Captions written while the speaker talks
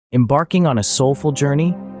Embarking on a soulful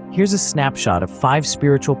journey? Here's a snapshot of 5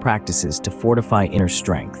 spiritual practices to fortify inner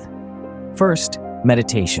strength. First,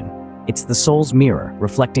 meditation. It's the soul's mirror,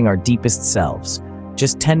 reflecting our deepest selves.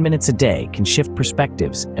 Just 10 minutes a day can shift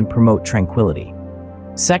perspectives and promote tranquility.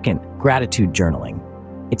 Second, gratitude journaling.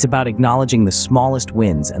 It's about acknowledging the smallest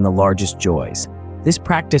wins and the largest joys. This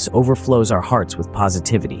practice overflows our hearts with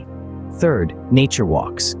positivity. Third, nature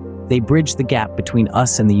walks. They bridge the gap between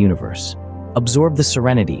us and the universe. Absorb the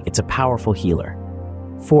serenity, it's a powerful healer.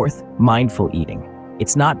 Fourth, mindful eating.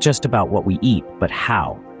 It's not just about what we eat, but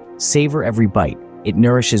how. Savor every bite. It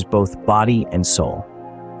nourishes both body and soul.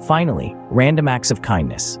 Finally, random acts of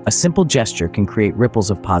kindness. A simple gesture can create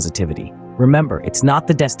ripples of positivity. Remember, it's not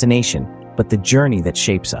the destination, but the journey that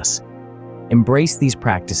shapes us. Embrace these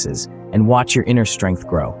practices and watch your inner strength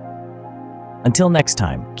grow. Until next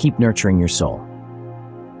time, keep nurturing your soul.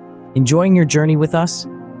 Enjoying your journey with us?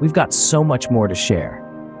 We've got so much more to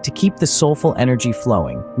share. To keep the soulful energy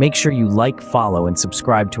flowing, make sure you like, follow, and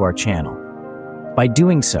subscribe to our channel. By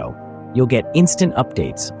doing so, you'll get instant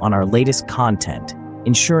updates on our latest content,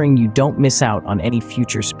 ensuring you don't miss out on any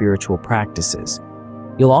future spiritual practices.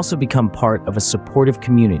 You'll also become part of a supportive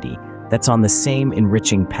community that's on the same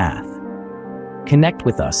enriching path. Connect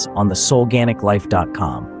with us on the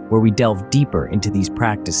soulganiclife.com, where we delve deeper into these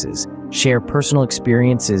practices, share personal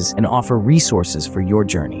experiences, and offer resources for your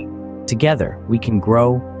journey. Together, we can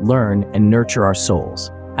grow, learn, and nurture our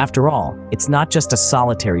souls. After all, it's not just a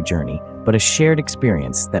solitary journey, but a shared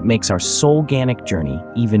experience that makes our Soulganic journey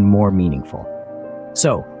even more meaningful.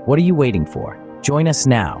 So, what are you waiting for? Join us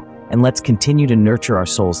now, and let's continue to nurture our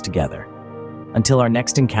souls together. Until our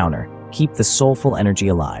next encounter, keep the soulful energy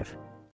alive.